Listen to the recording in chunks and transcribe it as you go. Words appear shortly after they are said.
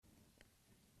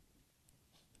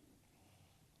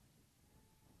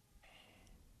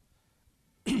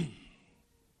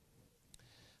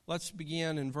Let's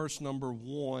begin in verse number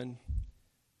 1.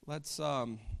 Let's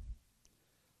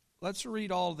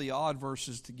read all the odd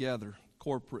verses together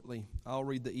corporately. I'll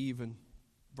read the even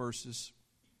verses.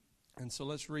 And so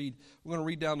let's read. We're going to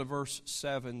read down to verse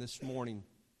 7 this morning.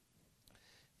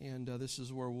 And this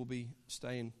is where we'll be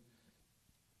staying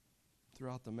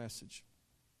throughout the message.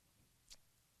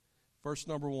 Verse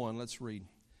number 1, let's read.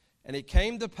 And it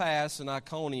came to pass in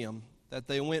Iconium that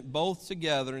they went both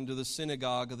together into the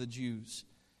synagogue of the Jews,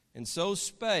 and so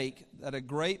spake that a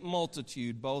great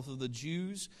multitude, both of the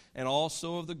Jews and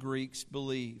also of the Greeks,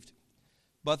 believed.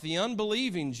 But the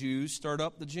unbelieving Jews stirred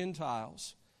up the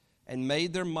Gentiles, and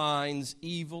made their minds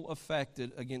evil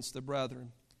affected against the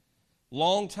brethren.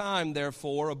 Long time,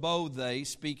 therefore, abode they,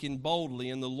 speaking boldly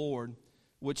in the Lord,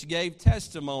 which gave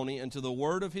testimony unto the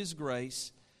word of his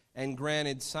grace, and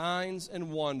granted signs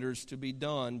and wonders to be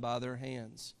done by their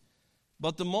hands.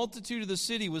 But the multitude of the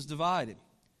city was divided,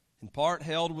 in part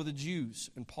held with the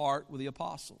Jews, and part with the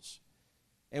apostles.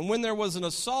 And when there was an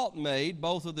assault made,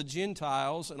 both of the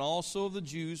Gentiles and also of the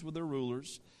Jews with their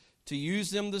rulers, to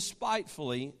use them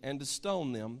despitefully and to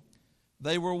stone them,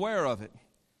 they were aware of it,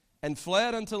 and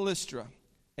fled unto Lystra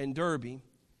and Derbe,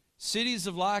 cities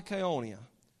of Lycaonia,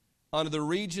 unto the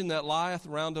region that lieth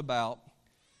round about,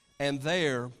 and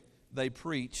there they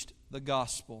preached the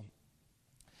gospel.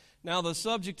 Now, the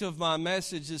subject of my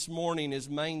message this morning is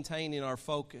maintaining our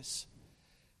focus.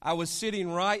 I was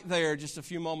sitting right there just a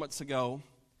few moments ago,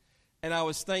 and I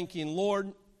was thinking,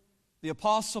 Lord, the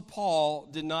Apostle Paul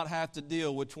did not have to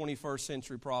deal with 21st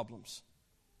century problems.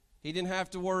 He didn't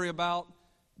have to worry about,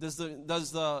 does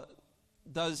the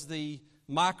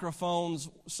microphones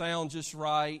sound just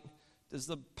right? Does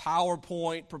the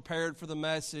PowerPoint prepared for the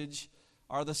message?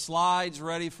 Are the slides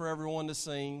ready for everyone to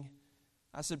sing?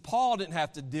 I said, Paul didn't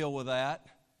have to deal with that.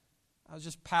 I was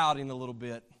just pouting a little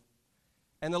bit.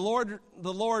 And the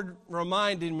Lord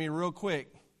reminded me real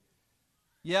quick,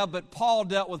 yeah, but Paul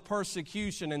dealt with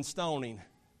persecution and stoning.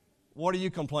 What are you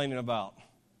complaining about?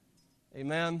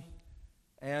 Amen?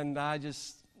 And I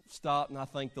just stopped and I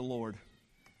thanked the Lord.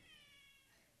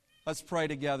 Let's pray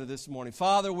together this morning.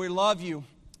 Father, we love you,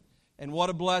 and what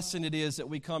a blessing it is that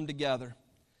we come together.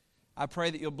 I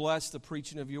pray that you'll bless the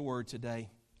preaching of your word today.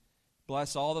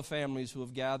 Bless all the families who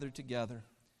have gathered together.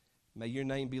 May your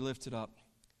name be lifted up.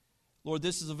 Lord,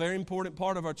 this is a very important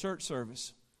part of our church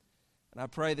service. And I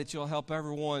pray that you'll help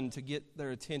everyone to get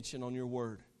their attention on your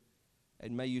word.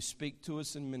 And may you speak to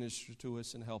us and minister to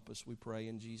us and help us, we pray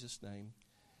in Jesus' name.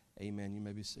 Amen. You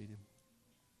may be seated.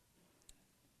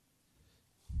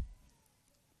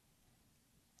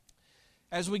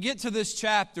 As we get to this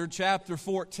chapter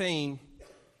 14,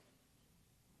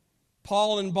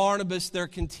 Paul and Barnabas, they're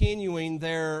continuing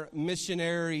their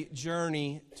missionary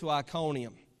journey to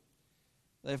Iconium.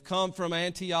 They've come from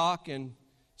Antioch and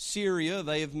Syria.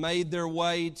 They have made their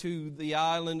way to the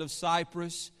island of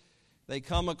Cyprus. They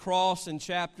come across in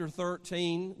chapter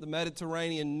 13 the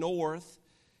Mediterranean north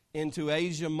into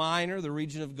Asia Minor, the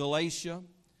region of Galatia.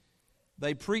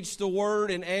 They preached the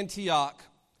word in Antioch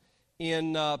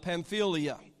in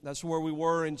Pamphylia. That's where we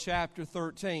were in chapter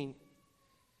 13.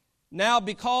 Now,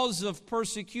 because of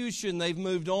persecution, they've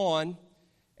moved on,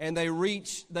 and they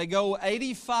go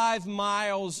 85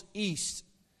 miles east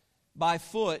by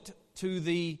foot to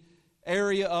the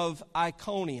area of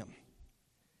Iconium.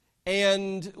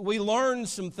 And we learned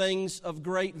some things of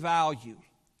great value.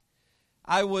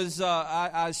 I was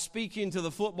speaking to the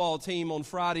football team on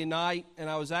Friday night, and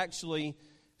I was actually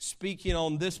speaking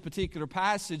on this particular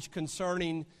passage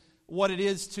concerning what it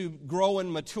is to grow in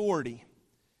maturity.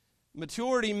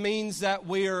 Maturity means that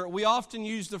we often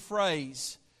use the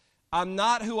phrase, I'm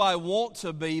not who I want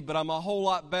to be, but I'm a whole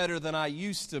lot better than I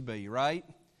used to be, right?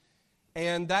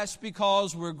 And that's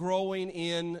because we're growing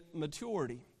in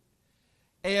maturity.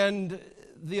 And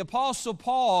the Apostle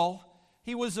Paul,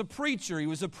 he was a preacher. He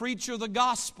was a preacher of the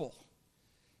gospel.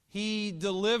 He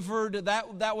delivered,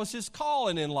 that was his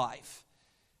calling in life.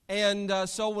 And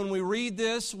so when we read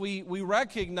this, we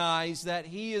recognize that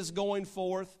he is going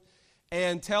forth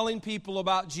and telling people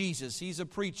about Jesus. He's a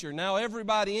preacher. Now,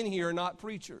 everybody in here are not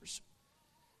preachers.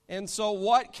 And so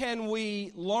what can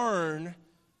we learn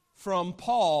from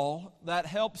Paul that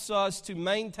helps us to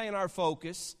maintain our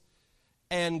focus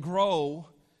and grow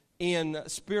in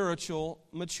spiritual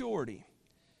maturity?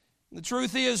 The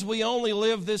truth is, we only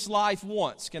live this life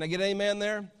once. Can I get an amen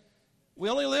there? We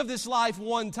only live this life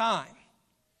one time.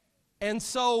 And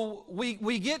so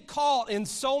we get caught in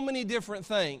so many different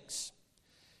things.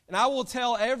 And I will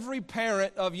tell every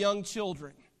parent of young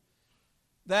children,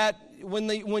 that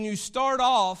when you start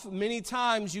off, many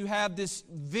times you have this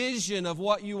vision of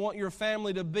what you want your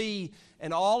family to be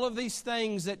and all of these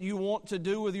things that you want to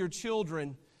do with your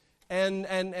children.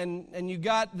 And you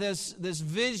got this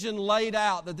vision laid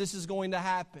out that this is going to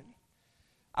happen.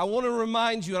 I want to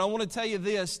remind you, and I want to tell you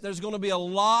this, there's going to be a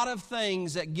lot of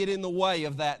things that get in the way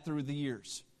of that through the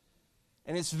years.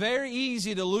 And it's very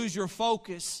easy to lose your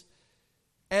focus.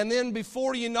 And then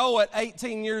before you know it,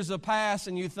 18 years have passed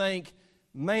and you think,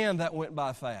 man, that went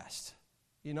by fast.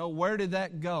 You know, where did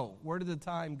that go? Where did the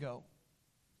time go?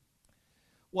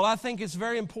 Well, I think it's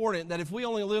very important that if we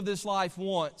only live this life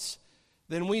once,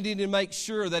 then we need to make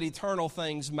sure that eternal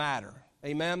things matter.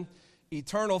 Amen?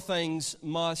 Eternal things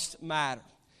must matter.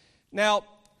 Now,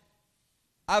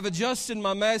 I've adjusted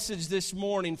my message this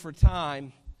morning for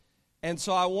time, and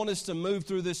so I want us to move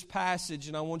through this passage,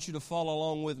 and I want you to follow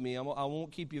along with me. I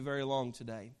won't keep you very long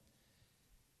today.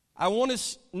 I want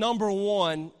us, number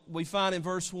one, we find in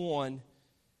verse 1,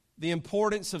 the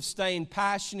importance of staying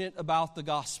passionate about the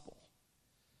gospel.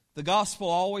 The gospel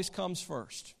always comes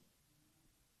first.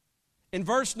 In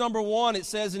verse number 1, it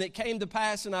says, "And it came to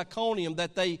pass in Iconium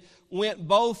that they went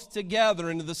both together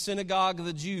into the synagogue of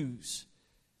the Jews,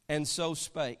 and so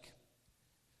spake."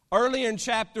 Earlier in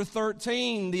chapter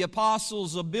 13, the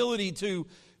apostles' ability to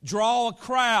draw a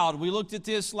crowd, we looked at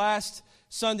this last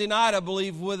Sunday night, I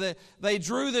believe, they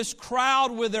drew this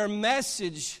crowd with their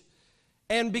message,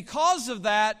 and because of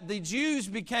that, the Jews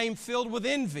became filled with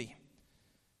envy.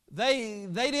 They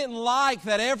didn't like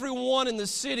that everyone in the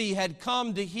city had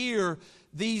come to hear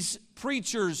these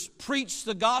preachers preach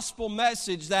the gospel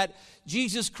message that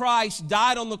Jesus Christ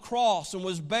died on the cross and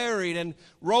was buried and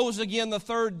rose again the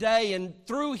third day. And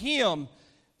through Him,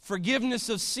 forgiveness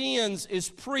of sins is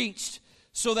preached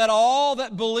so that all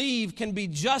that believe can be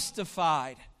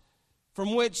justified,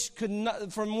 from which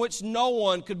no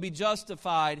one could be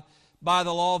justified by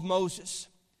the law of Moses.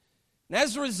 And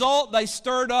as a result, they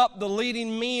stirred up the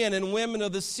leading men and women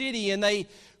of the city, and they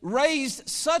raised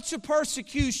such a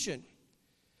persecution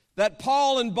that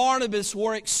Paul and Barnabas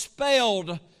were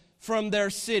expelled from their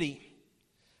city.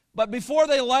 But before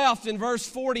they left, in verse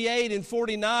 48 and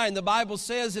 49, the Bible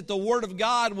says that the Word of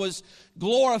God was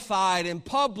glorified and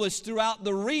published throughout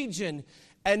the region,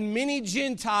 and many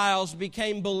Gentiles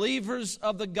became believers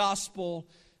of the gospel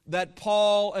that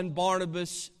Paul and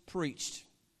Barnabas preached.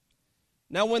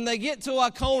 Now, when they get to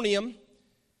Iconium,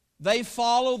 they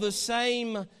follow the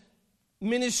same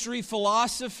ministry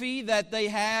philosophy that they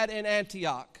had in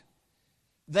Antioch.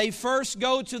 They first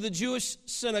go to the Jewish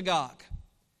synagogue,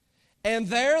 and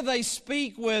there they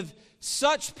speak with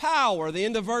such power. The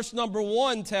end of verse number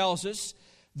 1 tells us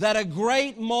that a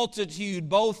great multitude,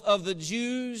 both of the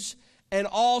Jews and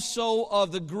also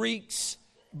of the Greeks,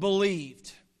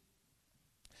 believed.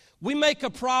 We make a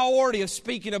priority of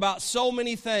speaking about so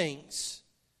many things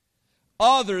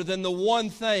other than the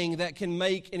one thing that can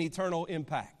make an eternal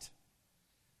impact.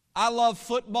 I love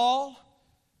football.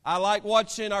 I like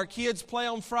watching our kids play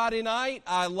on Friday night.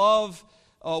 I love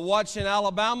watching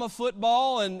Alabama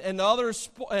football and other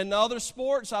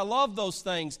sports. I love those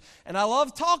things. And I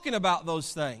love talking about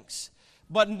those things.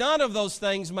 But none of those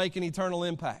things make an eternal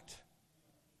impact.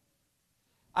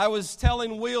 I was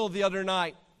telling Will the other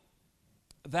night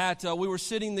that we were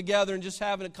sitting together and just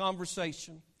having a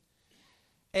conversation.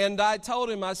 And I told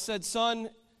him, I said, son,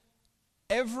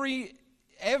 every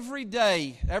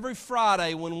day, every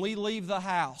Friday when we leave the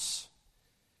house,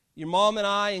 your mom and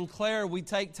I and Claire, we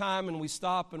take time and we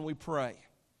stop and we pray.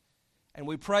 And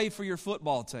we pray for your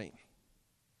football team.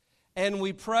 And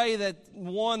we pray that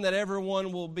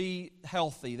everyone will be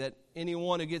healthy, that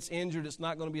anyone who gets injured, it's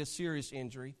not going to be a serious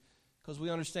injury, because we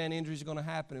understand injuries are going to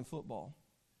happen in football.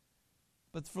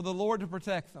 But for the Lord to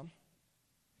protect them.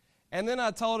 And then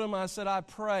I told him, I said, I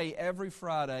pray every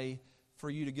Friday for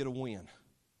you to get a win.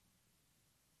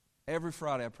 Every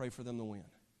Friday I pray for them to win.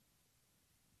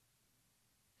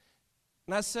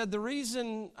 And I said, the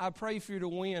reason I pray for you to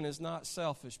win is not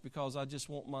selfish, because I just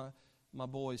want my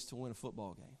boys to win a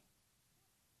football game.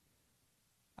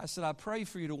 I said, I pray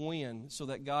for you to win so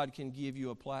that God can give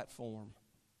you a platform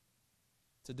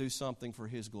to do something for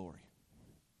His glory.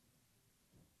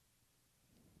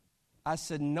 I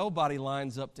said, nobody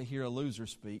lines up to hear a loser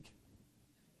speak.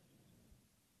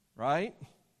 Right?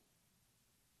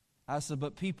 I said,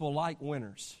 but people like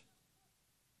winners.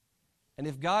 And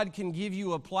if God can give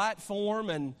you a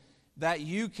platform and that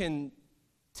you can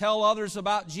tell others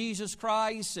about Jesus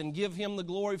Christ and give Him the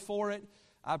glory for it,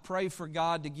 I pray for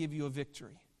God to give you a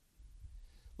victory.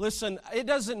 Listen, it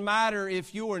doesn't matter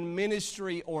if you're in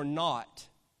ministry or not.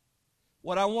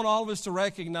 What I want all of us to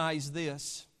recognize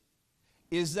this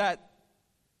is that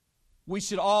we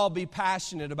should all be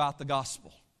passionate about the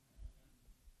gospel.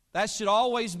 That should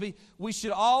always be, we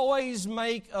should always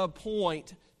make a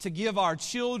point to give our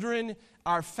children,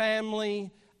 our family,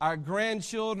 our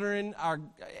grandchildren,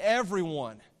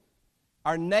 everyone,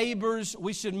 our neighbors,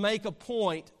 we should make a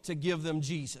point to give them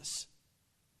Jesus.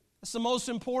 That's the most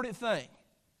important thing.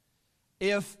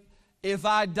 If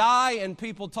I die and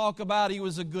people talk about he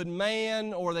was a good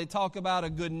man, or they talk about a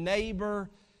good neighbor,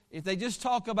 if they just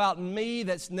talk about me,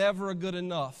 that's never good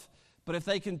enough. But if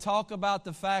they can talk about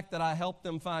the fact that I helped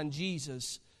them find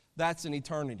Jesus, that's an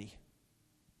eternity.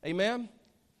 Amen?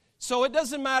 So it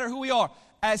doesn't matter who we are.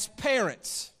 As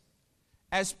parents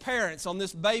on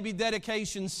this baby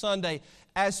dedication Sunday,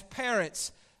 as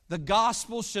parents, the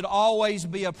gospel should always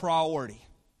be a priority.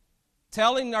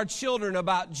 Telling our children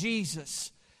about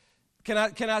Jesus. Can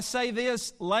I say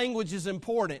this? Language is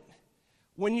important.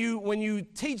 When you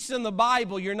teach them the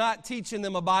Bible, you're not teaching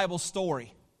them a Bible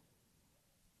story.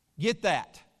 Get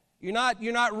that. You're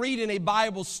not reading a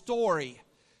Bible story.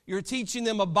 You're teaching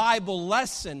them a Bible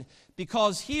lesson,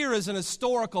 because here is an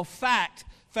historical fact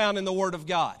found in the Word of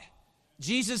God.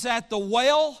 Jesus at the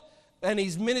well, and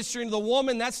he's ministering to the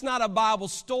woman. That's not a Bible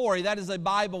story. That is a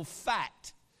Bible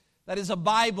fact. That is a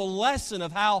Bible lesson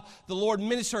of how the Lord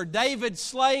ministered. David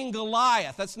slaying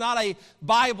Goliath. That's not a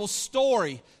Bible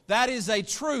story. That is a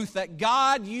truth that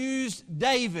God used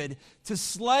David to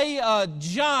slay a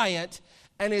giant,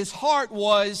 and his heart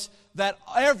was that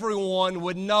everyone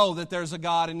would know that there's a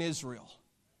God in Israel.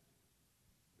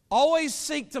 Always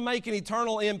seek to make an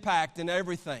eternal impact in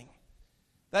everything.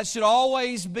 That should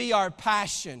always be our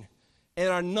passion and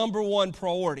our number one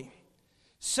priority.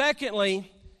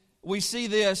 Secondly, we see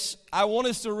this. I want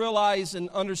us to realize and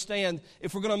understand,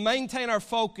 if we're going to maintain our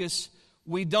focus,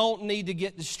 we don't need to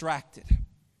get distracted.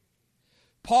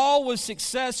 Paul was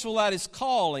successful at his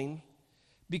calling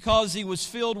because he was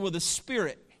filled with the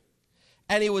Spirit.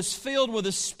 And he was filled with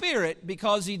the Spirit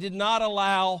because he did not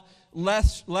allow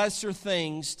lesser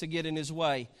things to get in his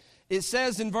way. It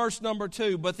says in verse number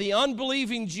 2, "But the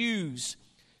unbelieving Jews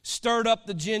stirred up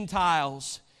the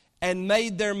Gentiles and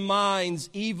made their minds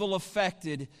evil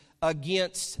affected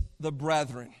against the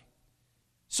brethren."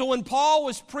 So when Paul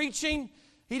was preaching,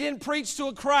 he didn't preach to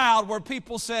a crowd where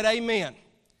people said amen.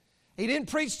 He didn't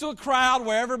preach to a crowd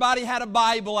where everybody had a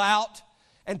Bible out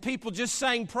and people just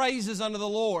sang praises unto the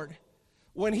Lord.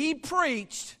 When he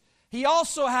preached, he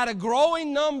also had a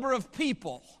growing number of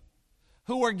people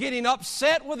who were getting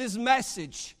upset with his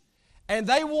message, and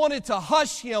they wanted to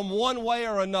hush him one way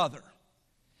or another.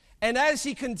 And as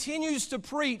he continues to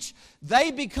preach,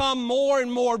 they become more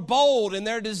and more bold in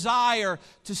their desire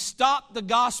to stop the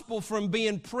gospel from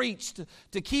being preached,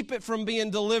 to keep it from being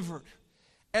delivered.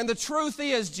 And the truth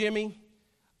is, Jimmy,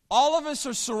 all of us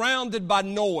are surrounded by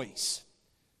noise.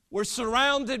 We're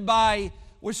surrounded by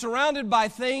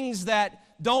things that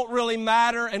don't really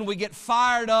matter, and we get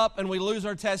fired up and we lose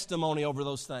our testimony over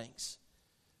those things.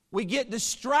 We get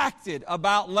distracted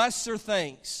about lesser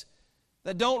things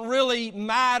that don't really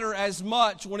matter as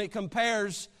much when it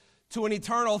compares to an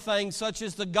eternal thing such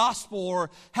as the gospel or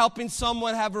helping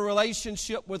someone have a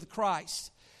relationship with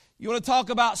Christ. You want to talk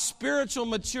about spiritual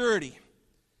maturity?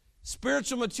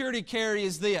 Spiritual maturity, Carrie,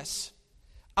 is this: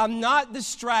 I'm not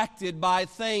distracted by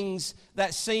things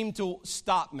that seem to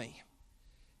stop me.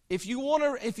 If you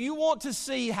want to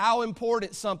see how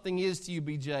important something is to you,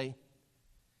 BJ,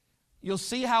 you'll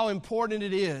see how important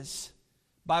it is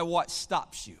by what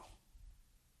stops you.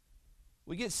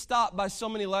 We get stopped by so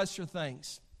many lesser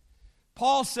things.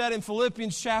 Paul said in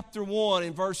Philippians chapter 1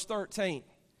 in verse 13,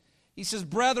 he says,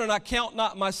 "Brethren, I count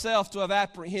not myself to have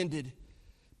apprehended,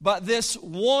 but this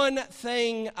one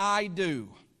thing I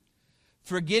do,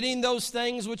 forgetting those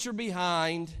things which are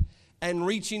behind and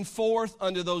reaching forth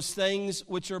unto those things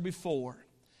which are before.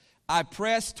 I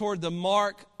press toward the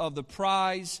mark of the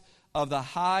prize of the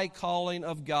high calling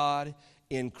of God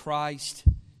in Christ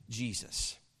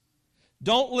Jesus."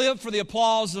 Don't live for the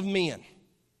applause of men.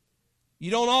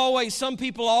 Some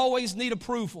people always need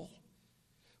approval.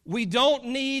 We don't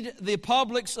need the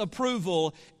public's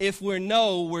approval if we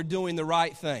know we're doing the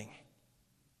right thing.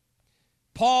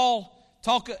 Paul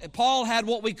had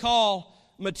what we call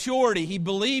maturity. He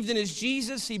believed in his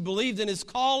Jesus, he believed in his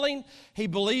calling, he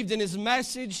believed in his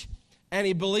message, and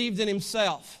he believed in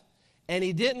himself. And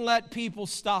he didn't let people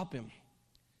stop him.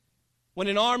 When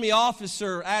an army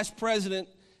officer asked President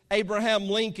Abraham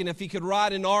Lincoln if he could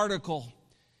write an article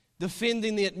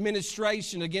defending the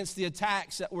administration against the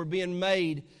attacks that were being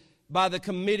made by the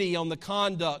Committee on the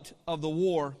Conduct of the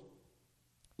War,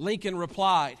 Lincoln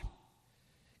replied,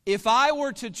 "If I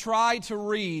were to try to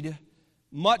read,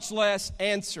 much less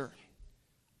answer,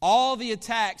 all the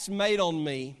attacks made on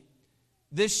me,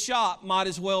 this shop might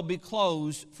as well be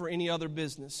closed for any other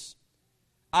business.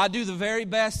 I do the very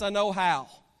best I know how,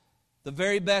 the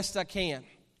very best I can.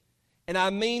 And I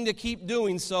mean to keep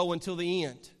doing so until the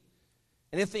end.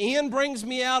 And if the end brings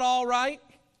me out all right,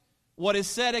 what is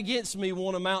said against me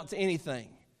won't amount to anything.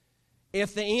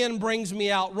 If the end brings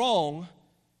me out wrong,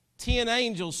 10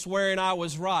 angels swearing I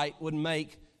was right would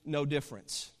make no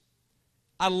difference.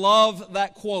 I love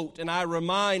that quote, and I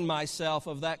remind myself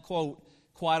of that quote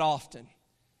quite often.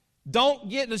 Don't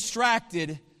get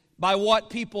distracted by what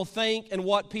people think and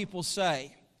what people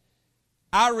say.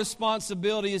 Our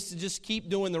responsibility is to just keep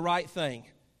doing the right thing.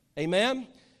 Amen?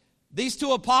 These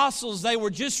two apostles, they were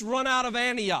just run out of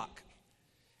Antioch.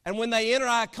 And when they enter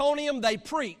Iconium, they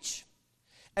preach.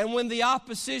 And when the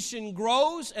opposition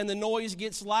grows and the noise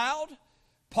gets loud,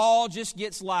 Paul just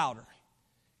gets louder.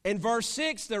 In verse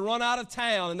 6, they're run out of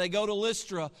town and they go to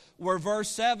Lystra, where verse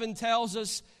 7 tells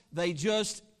us they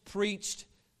just preached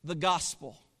the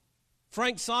gospel.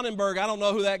 Frank Sonnenberg, I don't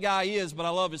know who that guy is, but I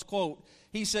love his quote.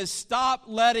 He says, stop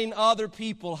letting other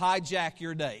people hijack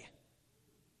your day.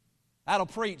 That'll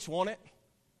preach, won't it?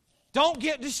 Don't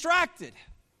get distracted.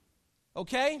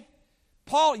 Okay?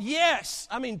 Paul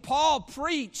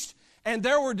preached, and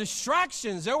there were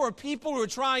distractions. There were people who were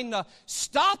trying to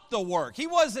stop the work. He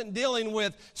wasn't dealing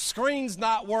with screens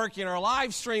not working or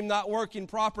live stream not working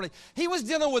properly. He was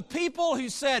dealing with people who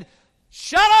said,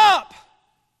 shut up!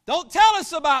 Don't tell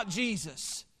us about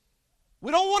Jesus.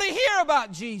 We don't want to hear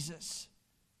about Jesus.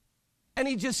 And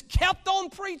he just kept on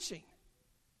preaching.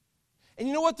 And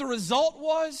you know what the result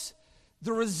was?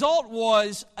 The result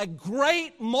was a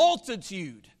great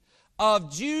multitude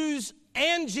of Jews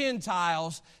and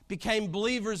Gentiles became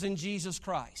believers in Jesus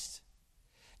Christ.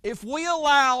 If we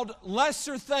allowed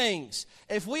lesser things,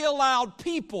 if we allowed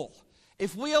people,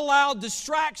 if we allowed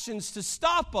distractions to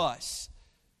stop us,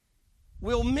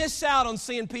 we'll miss out on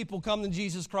seeing people come to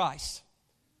Jesus Christ.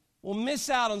 We'll miss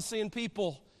out on seeing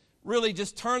people really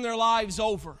just turn their lives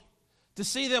over, to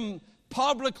see them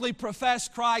publicly profess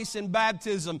Christ in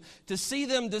baptism, to see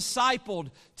them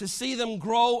discipled, to see them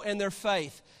grow in their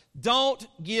faith. Don't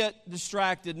get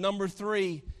distracted. Number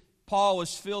 3, Paul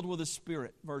was filled with the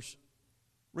Spirit.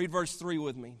 Read verse 3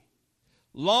 with me.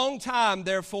 Long time,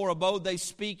 therefore, abode they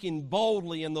speaking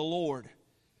boldly in the Lord,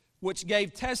 which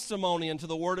gave testimony unto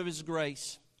the word of his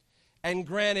grace, and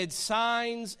granted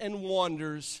signs and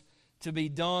wonders to be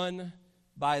done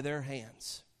by their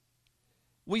hands.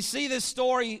 We see this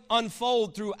story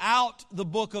unfold throughout the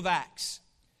book of Acts.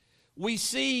 We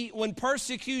see when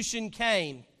persecution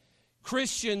came,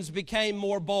 Christians became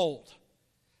more bold.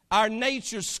 Our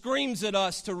nature screams at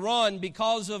us to run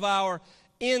because of our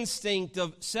instinct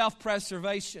of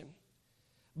self-preservation.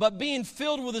 But being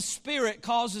filled with the Spirit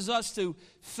causes us to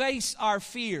face our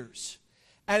fears.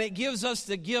 And it gives us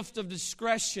the gift of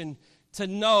discretion to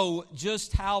know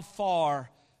just how far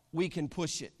we can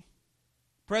push it.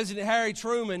 President Harry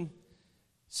Truman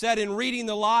said, in reading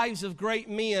the lives of great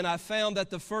men, I found that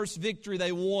the first victory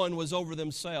they won was over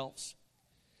themselves.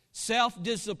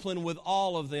 Self-discipline with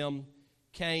all of them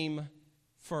came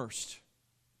first.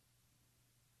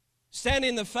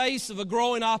 Standing in the face of a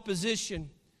growing opposition,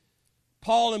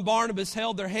 Paul and Barnabas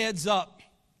held their heads up.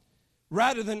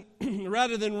 Rather than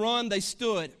run, they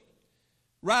stood.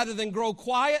 Rather than grow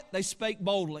quiet, they spake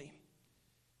boldly.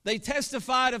 They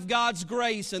testified of God's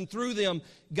grace, and through them,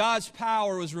 God's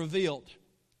power was revealed.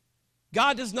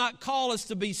 God does not call us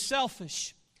to be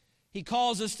selfish. He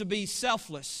calls us to be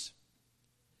selfless.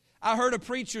 I heard a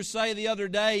preacher say the other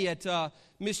day at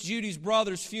Miss Judy's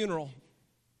brother's funeral.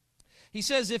 He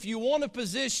says, if you want a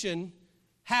position,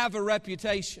 have a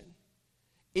reputation.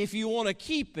 If you want to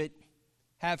keep it,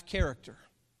 have character.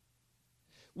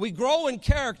 We grow in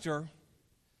character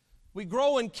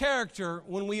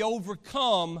when we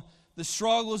overcome the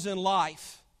struggles in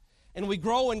life. And we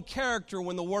grow in character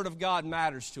when the Word of God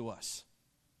matters to us.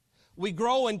 We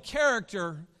grow in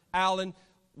character, Alan,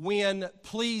 when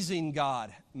pleasing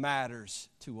God matters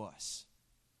to us.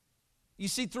 You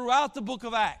see, throughout the book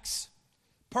of Acts,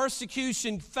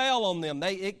 persecution fell on them.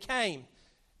 It came.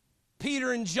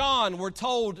 Peter and John were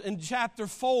told in chapter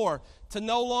 4 to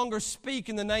no longer speak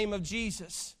in the name of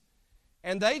Jesus.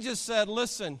 And they just said,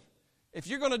 listen, if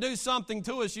you're going to do something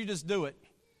to us, you just do it.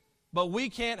 But we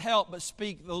can't help but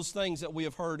speak those things that we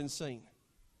have heard and seen.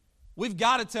 We've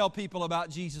got to tell people about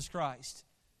Jesus Christ.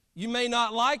 You may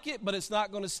not like it, but it's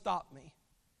not going to stop me.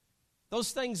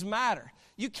 Those things matter.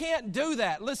 You can't do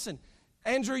that. Listen,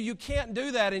 Andrew, you can't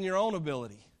do that in your own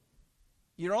ability.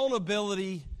 Your own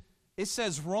ability, it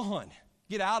says run.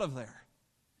 Get out of there.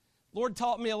 Lord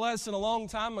taught me a lesson a long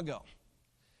time ago.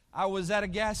 I was at a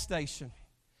gas station,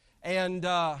 and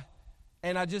I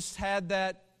just had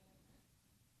that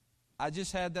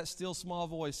still small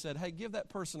voice said, "Hey, give that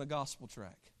person a gospel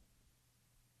tract."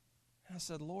 And I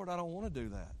said, "Lord, I don't want to do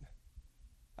that."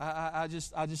 I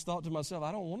just thought to myself,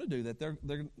 I don't want to do that. They're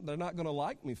not going to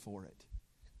like me for it.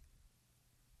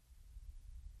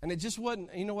 And it just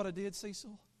wasn't. You know what I did,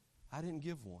 Cecil? I didn't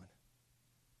give one.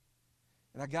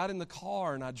 And I got in the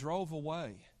car and I drove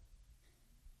away.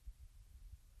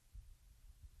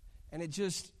 And it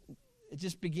just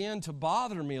began to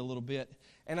bother me a little bit.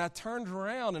 And I turned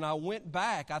around and I went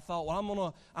back. I thought, well, I'm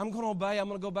going to obey. I'm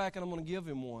going to go back and I'm going to give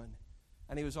him one.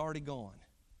 And he was already gone.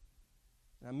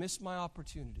 And I missed my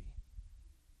opportunity.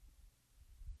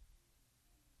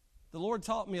 The Lord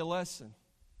taught me a lesson.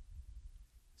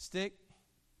 Stick.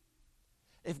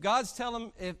 If God's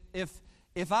telling,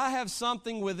 if I have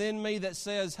something within me that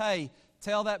says, hey,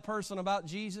 tell that person about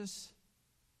Jesus,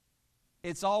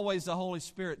 it's always the Holy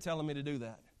Spirit telling me to do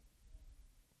that.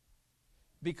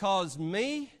 Because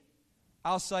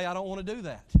I'll say I don't want to do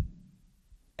that.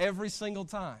 Every single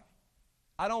time.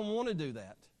 I don't want to do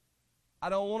that. I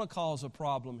don't want to cause a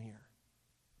problem here.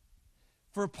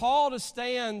 For Paul to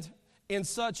stand in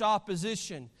such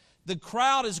opposition, the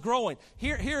crowd is growing.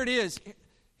 Here it is.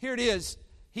 Here it is.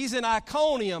 He's in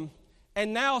Iconium,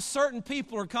 and now certain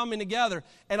people are coming together.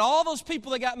 And all those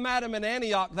people that got mad at him in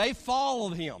Antioch, they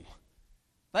followed him.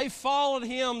 They followed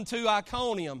him to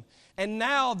Iconium. And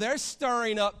now they're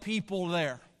stirring up people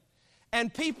there.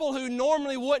 And people who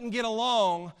normally wouldn't get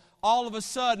along, all of a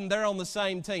sudden they're on the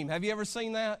same team. Have you ever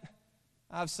seen that?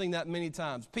 I've seen that many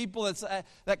times. People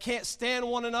that can't stand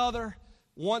one another,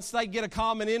 once they get a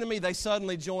common enemy, they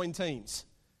suddenly join teams.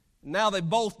 Now they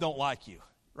both don't like you,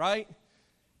 right?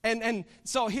 And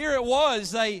so here it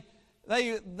was, they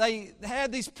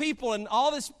had these people, and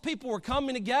all these people were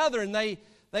coming together, and they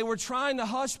were trying to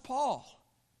hush Paul.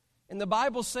 And the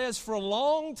Bible says for a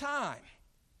long time,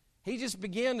 he just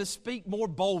began to speak more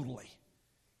boldly.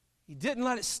 He didn't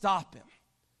let it stop him.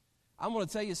 I'm going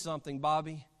to tell you something,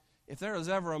 Bobby. If there is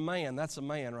ever a man, that's a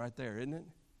man right there, isn't it?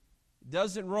 He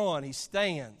doesn't run, he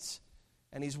stands,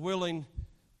 and he's willing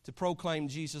to proclaim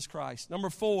Jesus Christ. Number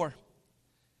 4,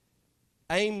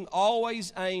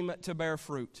 always aim to bear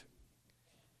fruit.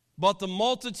 But the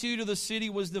multitude of the city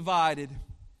was divided,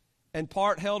 and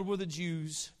part held with the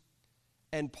Jews,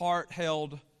 and part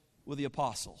held with the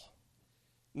apostle.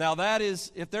 Now that is,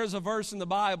 if there's a verse in the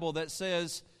Bible that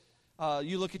says,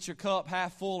 you look at your cup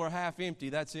half full or half empty,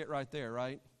 that's it right there,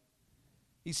 right?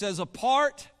 He says, a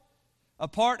part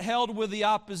held with the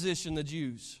opposition, the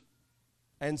Jews,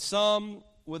 and some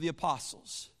with the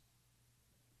apostles.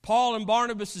 Paul and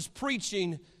Barnabas'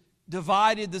 preaching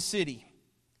divided the city.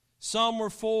 Some were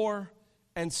for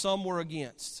and some were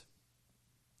against.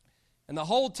 And the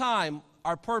whole time,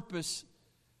 our purpose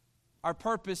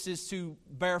is to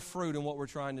bear fruit in what we're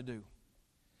trying to do.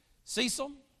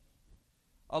 Cecil,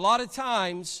 a lot of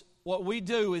times what we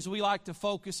do is we like to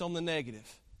focus on the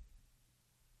negative.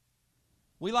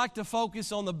 We like to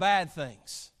focus on the bad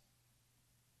things.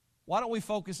 Why don't we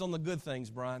focus on the good things,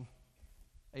 Brian?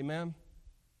 Amen?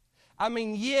 I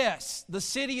mean, yes, the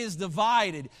city is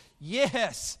divided.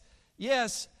 Yes.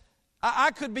 I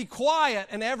could be quiet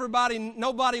and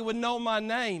nobody would know my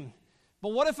name.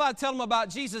 But what if I tell them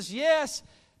about Jesus? Yes,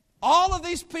 all of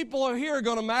these people are here are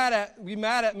going to be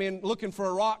mad at me and looking for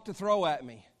a rock to throw at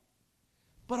me.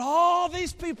 But all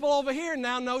these people over here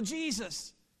now know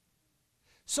Jesus.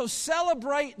 So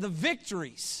celebrate the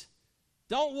victories.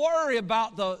 Don't worry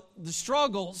about the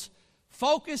struggles.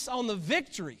 Focus on the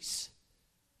victories.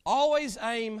 Always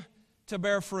aim to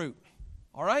bear fruit.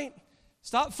 All right?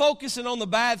 Stop focusing on the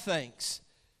bad things.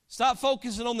 Stop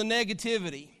focusing on the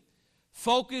negativity.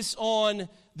 Focus on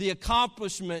the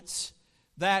accomplishments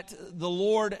that the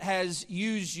Lord has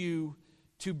used you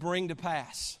to bring to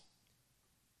pass.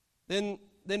 Then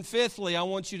fifthly, I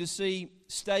want you to see,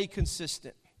 stay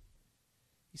consistent.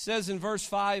 He says in verse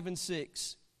 5 and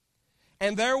 6,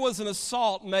 and there was an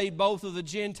assault made both of the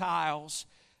Gentiles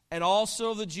and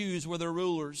also of the Jews were their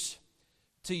rulers,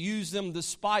 to use them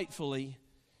despitefully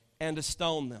and to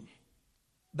stone them.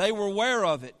 They were aware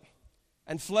of it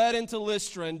and fled into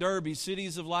Lystra and Derbe,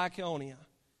 cities of Lycaonia,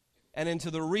 and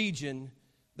into the region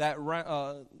that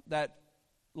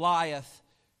lieth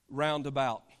round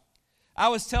about. I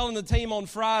was telling the team on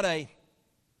Friday,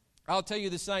 I'll tell you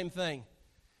the same thing.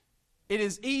 It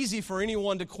is easy for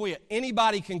anyone to quit.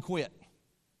 Anybody can quit.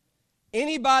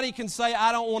 Anybody can say,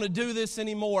 I don't want to do this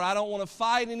anymore. I don't want to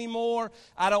fight anymore.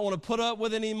 I don't want to put up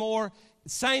with it anymore.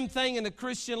 Same thing in the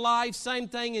Christian life, same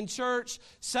thing in church,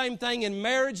 same thing in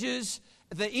marriages.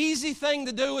 the easy thing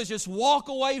to do is just walk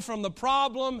away from the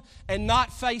problem and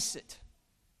not face it.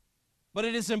 But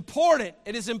it is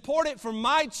important for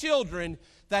my children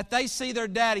that they see their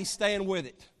daddy staying with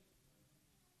it.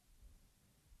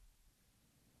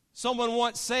 Someone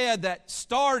once said that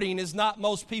starting is not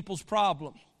most people's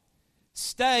problem.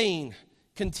 Staying,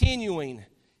 continuing,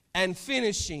 and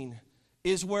finishing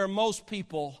is where most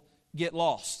people get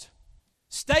lost.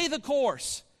 Stay the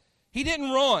course. He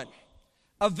didn't run.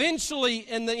 Eventually,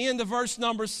 in the end of verse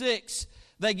number 6,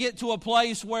 they get to a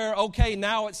place where, okay,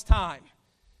 now it's time.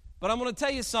 But I'm going to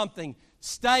tell you something.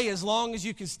 Stay as long as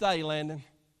you can stay, Landon.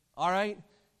 All right?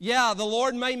 Yeah, the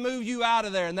Lord may move you out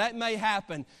of there, and that may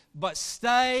happen. But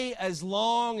stay as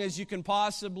long as you can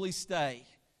possibly stay.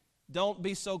 Don't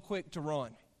be so quick to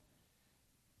run.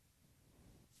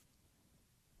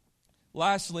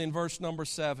 Lastly, in verse number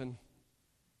 7,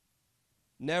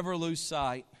 never lose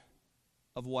sight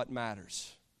of what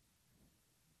matters.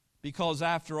 Because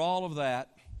after all of that,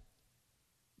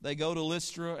 they go to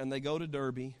Lystra and they go to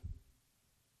Derbe.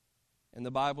 And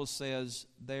the Bible says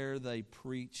there they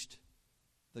preached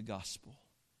the gospel.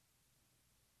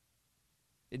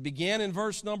 It began in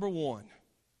verse number 1.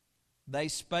 They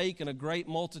spake, and a great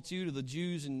multitude of the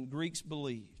Jews and Greeks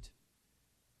believed.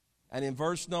 And in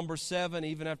verse number 7,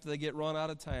 even after they get run out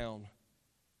of town,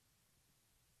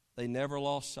 they never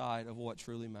lost sight of what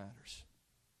truly matters.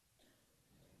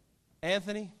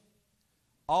 Anthony,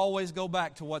 always go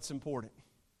back to what's important.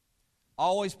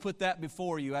 Always put that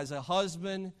before you as a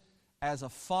husband, as a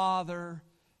father,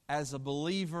 as a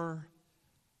believer.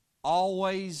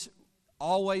 Always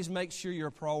make sure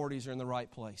your priorities are in the right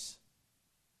place.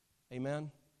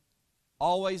 Amen?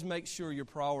 Always make sure your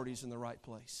priorities are in the right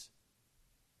place.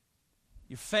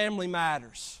 Your family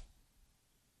matters.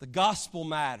 The gospel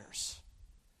matters.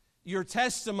 Your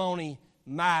testimony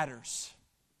matters.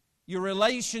 Your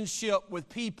relationship with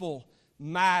people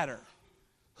matter.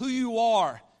 Who you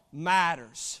are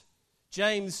matters.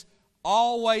 James,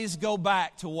 always go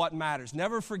back to what matters.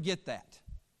 Never forget that.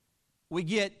 We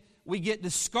get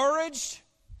discouraged.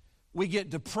 We get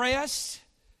depressed.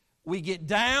 We get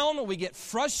down. We get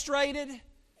frustrated.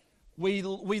 We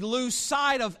lose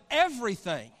sight of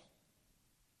everything.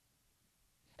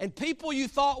 And people you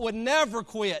thought would never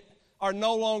quit are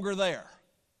no longer there.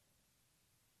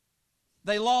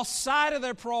 They lost sight of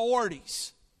their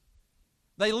priorities.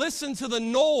 They listened to the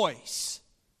noise.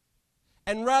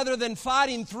 And rather than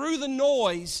fighting through the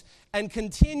noise and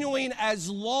continuing as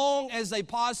long as they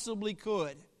possibly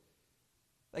could,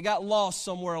 they got lost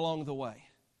somewhere along the way.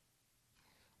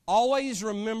 Always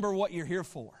remember what you're here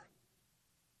for.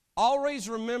 Always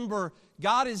remember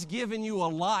God has given you a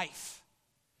life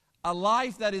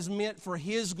that is meant for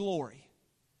His glory.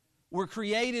 We're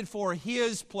created for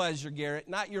His pleasure, Garrett,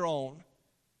 not your own.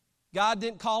 God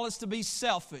didn't call us to be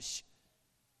selfish.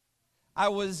 I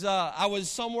was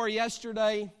somewhere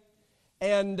yesterday,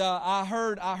 and I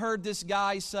heard this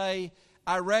guy say,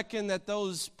 I reckon that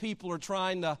those people are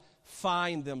trying to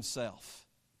find themselves.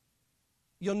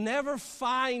 You'll never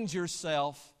find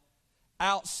yourself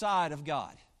outside of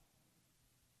God.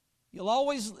 You'll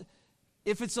always,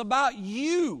 if it's about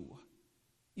you,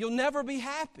 you'll never be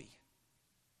happy.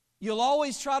 You'll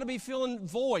always try to be filling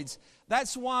voids.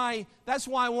 That's why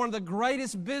one of the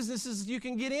greatest businesses you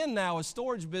can get in now is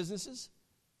storage businesses.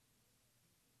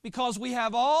 Because we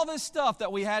have all this stuff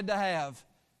that we had to have,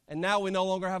 and now we no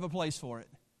longer have a place for it.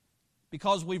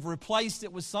 Because we've replaced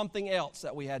it with something else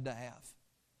that we had to have.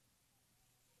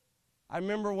 I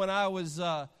remember when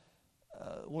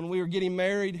when we were getting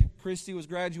married, Christy was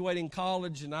graduating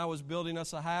college, and I was building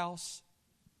us a house.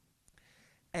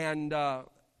 And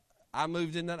I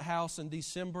moved in that house in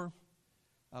December.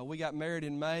 We got married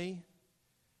in May.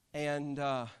 And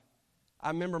I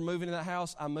remember moving in that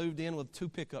house. I moved in with 2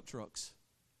 pickup trucks.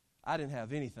 I didn't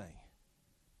have anything.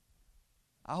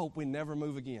 I hope we never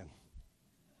move again.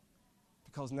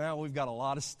 Because now we've got a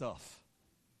lot of stuff.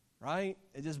 Right?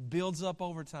 It just builds up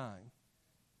over time.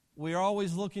 We are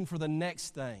always looking for the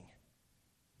next thing.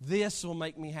 This will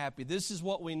make me happy. This is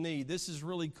what we need. This is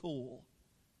really cool.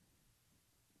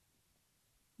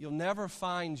 You'll never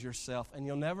find yourself, and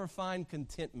you'll never find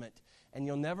contentment, and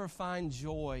you'll never find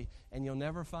joy, and you'll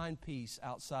never find peace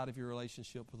outside of your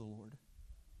relationship with the Lord.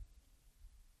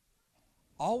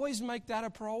 Always make that a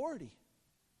priority.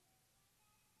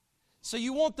 So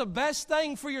you want the best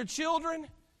thing for your children?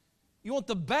 You want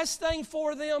the best thing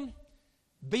for them?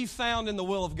 Be found in the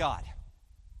will of God.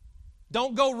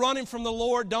 Don't go running from the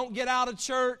Lord. Don't get out of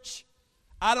church.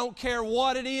 I don't care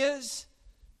what it is.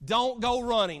 Don't go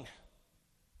running.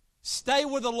 Stay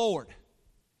with the Lord.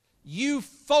 You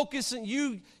focus and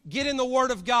you get in the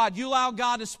Word of God. You allow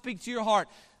God to speak to your heart.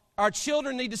 Our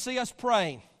children need to see us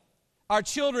praying. Our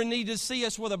children need to see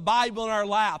us with a Bible in our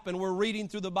lap and we're reading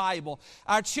through the Bible.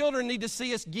 Our children need to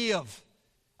see us give.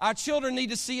 Our children need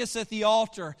to see us at the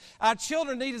altar. Our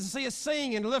children need to see us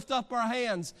sing and lift up our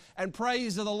hands and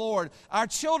praise to the Lord. Our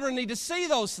children need to see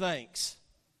those things.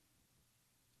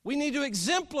 We need to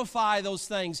exemplify those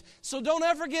things. So don't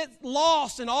ever get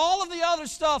lost in all of the other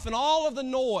stuff and all of the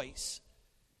noise.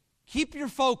 Keep your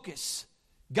focus.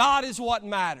 God is what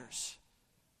matters.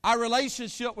 Our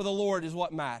relationship with the Lord is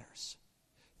what matters.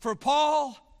 For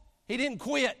Paul, he didn't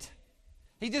quit.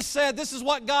 He just said, this is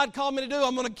what God called me to do.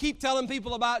 I'm going to keep telling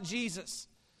people about Jesus.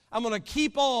 I'm going to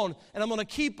keep on, and I'm going to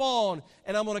keep on,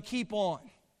 and I'm going to keep on.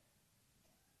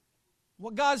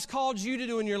 What God's called you to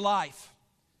do in your life,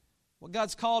 what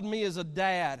God's called me as a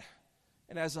dad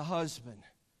and as a husband,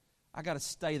 I got to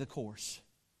stay the course.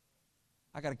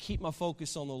 I got to keep my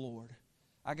focus on the Lord.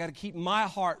 I got to keep my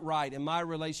heart right and my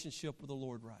relationship with the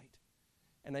Lord right.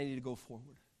 And I need to go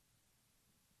forward.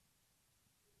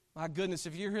 My goodness,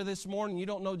 if you're here this morning and you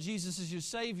don't know Jesus as your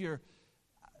Savior,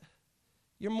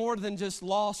 you're more than just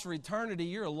lost for eternity.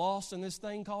 You're lost in this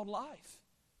thing called life.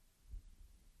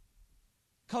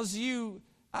 Because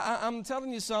I'm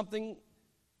telling you something,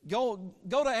 go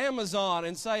to Amazon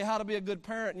and say how to be a good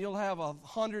parent and you'll have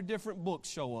 100 different books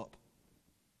show up.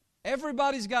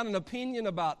 Everybody's got an opinion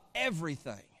about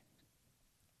everything.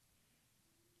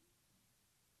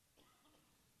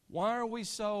 Why don't we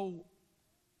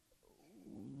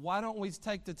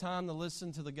take the time to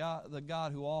listen to the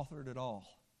God who authored it all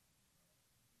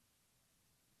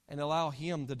and allow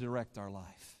Him to direct our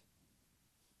life?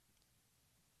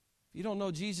 If you don't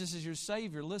know Jesus as your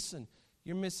Savior, listen,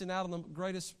 you're missing out on the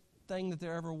greatest thing that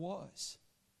there ever was.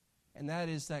 And that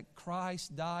is that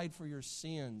Christ died for your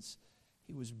sins.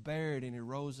 He was buried and He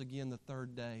rose again the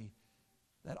third day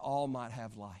that all might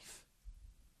have life.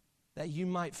 That you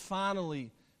might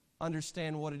finally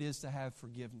understand what it is to have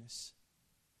forgiveness.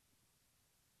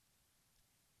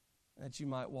 That you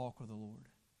might walk with the Lord.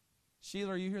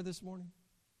 Sheila, are you here this morning?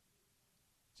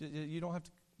 You don't have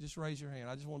to just raise your hand.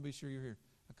 I just want to be sure you're here.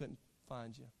 I couldn't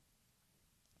find you.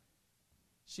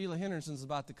 Sheila Henderson's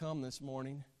about to come this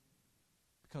morning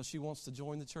because she wants to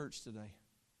join the church today.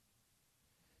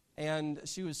 And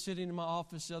she was sitting in my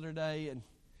office the other day, and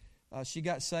she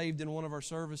got saved in one of our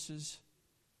services.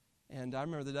 And I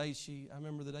remember the day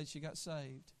she got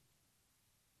saved.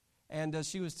 And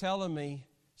she was telling me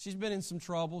she's been in some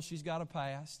trouble. She's got a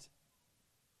past.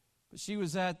 But she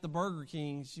was at the Burger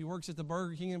King. She works at the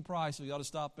Burger King in Price, so you ought to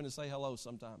stop in and say hello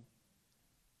sometime.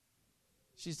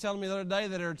 She's telling me the other day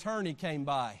that her attorney came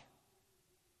by.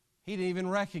 He didn't even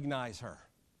recognize her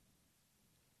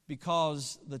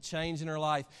because the change in her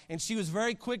life. And she was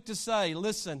very quick to say,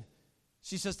 listen,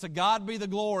 she says, to God be the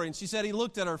glory. And she said he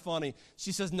looked at her funny.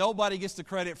 She says, nobody gets the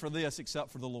credit for this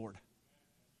except for the Lord.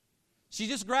 She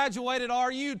just graduated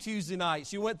RU Tuesday night.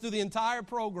 She went through the entire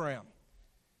program.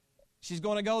 She's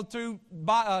going to go through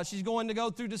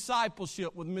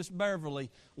discipleship with Miss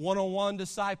Beverly, one-on-one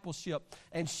discipleship.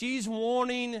 And she's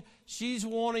wanting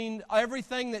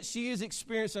everything that she has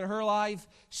experienced in her life,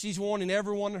 she's wanting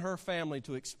everyone in her family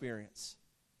to experience.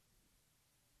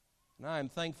 And I am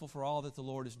thankful for all that the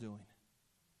Lord is doing.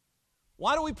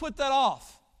 Why do we put that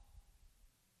off?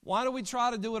 Why do we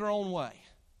try to do it our own way?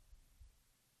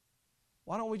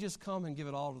 Why don't we just come and give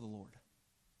it all to the Lord?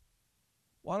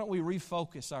 Why don't we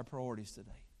refocus our priorities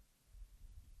today?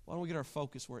 Why don't we get our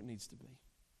focus where it needs to be?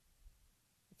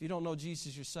 If you don't know Jesus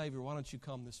as your Savior, why don't you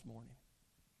come this morning?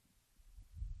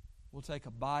 We'll take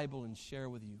a Bible and share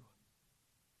with you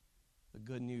the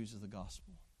good news of the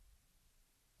gospel.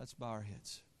 Let's bow our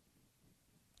heads.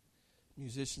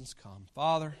 Musicians, come.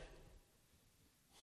 Father,